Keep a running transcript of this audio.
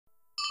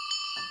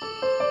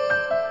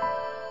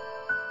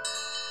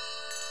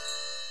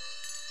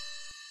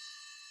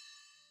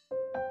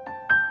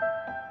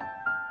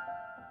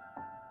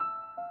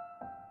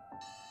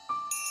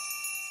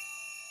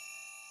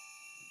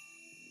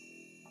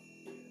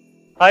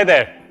Hi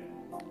there.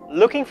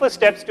 Looking for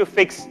steps to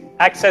fix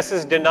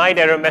accesses denied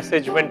error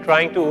message when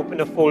trying to open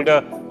a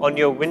folder on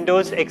your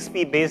Windows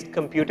XP based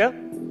computer?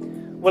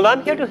 Well,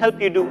 I'm here to help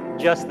you do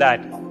just that.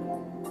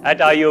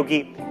 At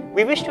iYogi,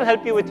 we wish to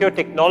help you with your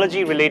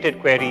technology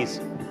related queries.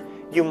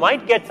 You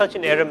might get such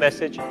an error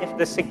message if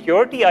the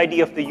security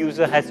ID of the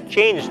user has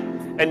changed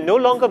and no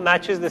longer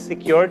matches the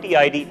security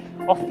ID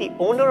of the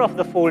owner of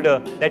the folder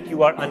that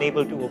you are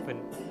unable to open.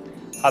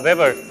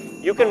 However,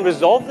 you can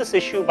resolve this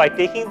issue by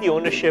taking the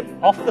ownership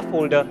of the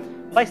folder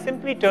by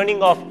simply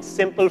turning off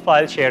simple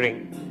file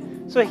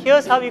sharing. So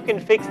here's how you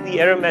can fix the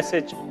error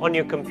message on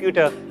your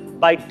computer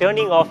by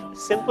turning off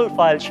simple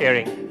file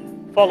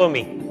sharing. Follow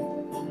me.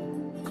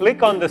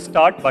 Click on the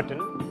Start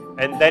button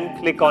and then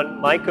click on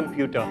My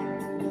Computer.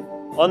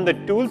 On the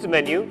Tools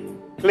menu,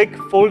 click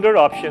Folder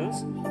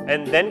Options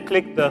and then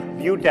click the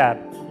View tab.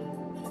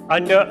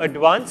 Under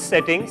Advanced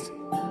Settings,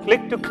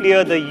 click to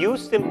clear the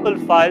Use Simple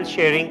File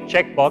Sharing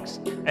checkbox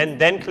and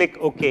then click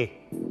OK.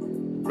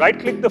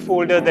 Right-click the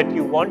folder that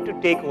you want to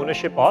take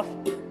ownership of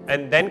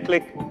and then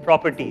click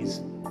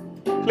Properties.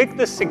 Click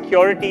the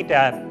Security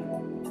tab,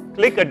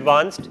 click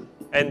Advanced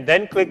and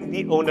then click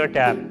the Owner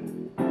tab.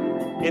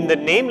 In the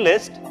name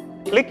list,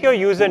 click your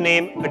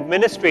username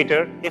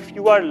Administrator if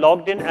you are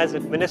logged in as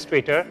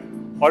administrator,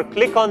 or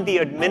click on the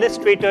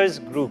Administrators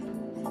group.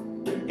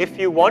 If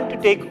you want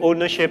to take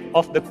ownership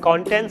of the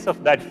contents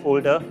of that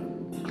folder,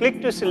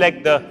 click to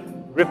select the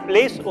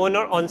Replace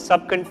Owner on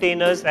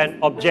Subcontainers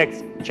and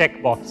Objects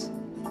checkbox.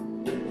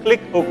 Click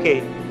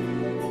OK.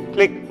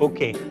 Click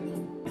OK.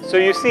 So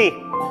you see,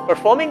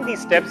 performing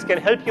these steps can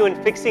help you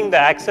in fixing the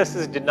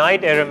accesses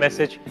denied error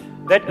message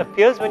that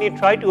appears when you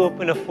try to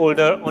open a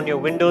folder on your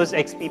Windows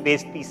XP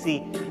based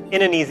PC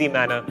in an easy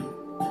manner.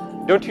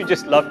 Don't you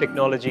just love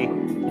technology?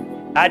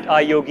 At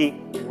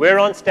iYogi, we're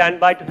on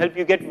standby to help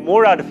you get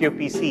more out of your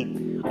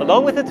PC,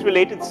 along with its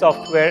related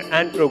software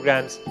and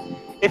programs.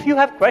 If you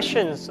have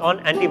questions on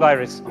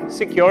antivirus,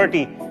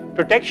 security,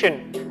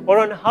 protection, or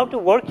on how to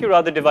work your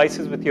other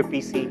devices with your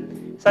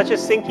PC, such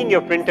as syncing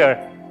your printer,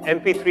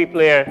 MP3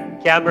 player,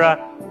 camera,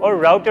 or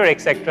router,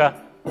 etc.,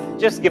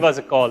 just give us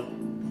a call.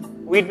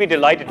 We'd be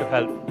delighted to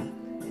help.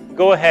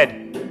 Go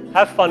ahead,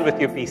 have fun with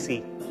your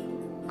PC.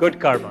 Good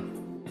karma.